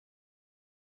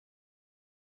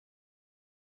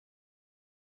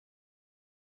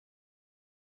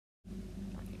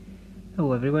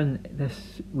Hello everyone,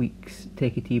 this week's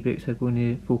Techy Tea Breaks are going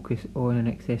to focus on an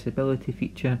accessibility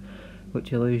feature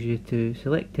which allows you to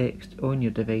select text on your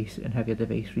device and have your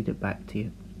device read it back to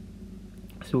you.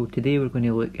 So today we're going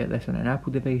to look at this on an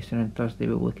Apple device, and on Thursday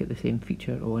we'll look at the same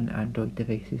feature on Android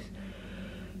devices.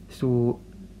 So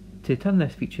to turn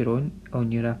this feature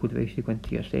on your Apple device, you go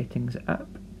into your settings app,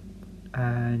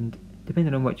 and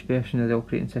depending on which version of the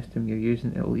operating system you're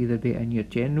using, it will either be in your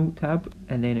general tab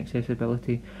and then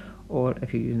accessibility, or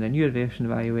if you're using a newer version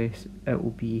of iOS, it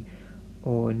will be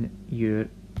on your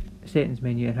settings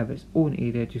menu and have its own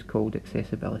area just called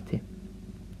accessibility.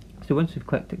 So once we've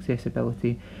clicked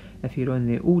accessibility, if you're on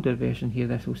the older version here,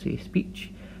 this will say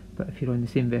speech, but if you're on the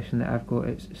same version that I've got,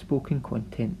 it's spoken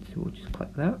content, so we'll just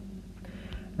click that.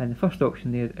 And the first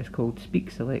option there is called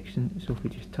speak selection, so if we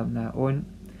just turn that on,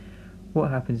 what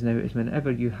happens now is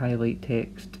whenever you highlight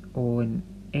text on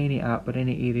any app or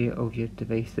any area of your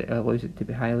device that allows it to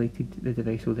be highlighted, the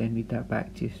device will then read that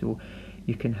back to you. So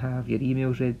you can have your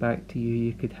emails read back to you,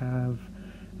 you could have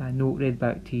a note read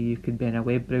back to you, you could be in a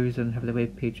web browser and have the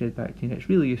web page read back to you. And it's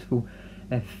really useful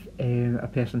if a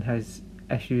person has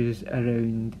issues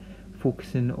around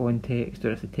focusing on text,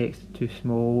 or if the text is too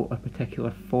small, or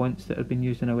particular fonts that have been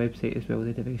used on a website as well,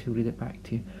 the device will read it back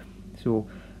to you. So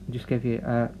I'll just give you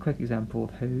a quick example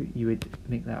of how you would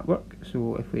make that work.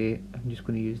 So I'm just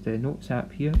going to use the Notes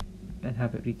app here and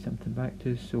have it read something back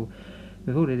to us. So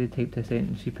we've already typed a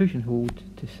sentence, you push and hold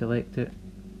to select it,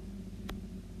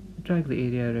 drag the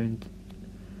area around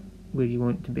where you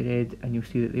want it to be read, and you'll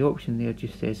see that the option there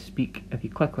just says speak. If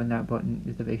you click on that button,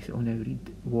 the device will now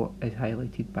read what is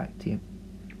highlighted back to you.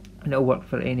 And it'll work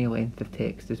for any length of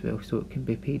text as well, so it can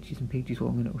be pages and pages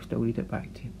long and it will still read it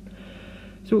back to you.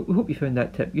 So we hope you found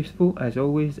that tip useful as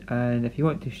always, and if you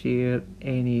want to share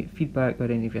any feedback or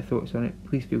any of your thoughts on it,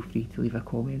 please feel free to leave a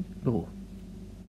comment below.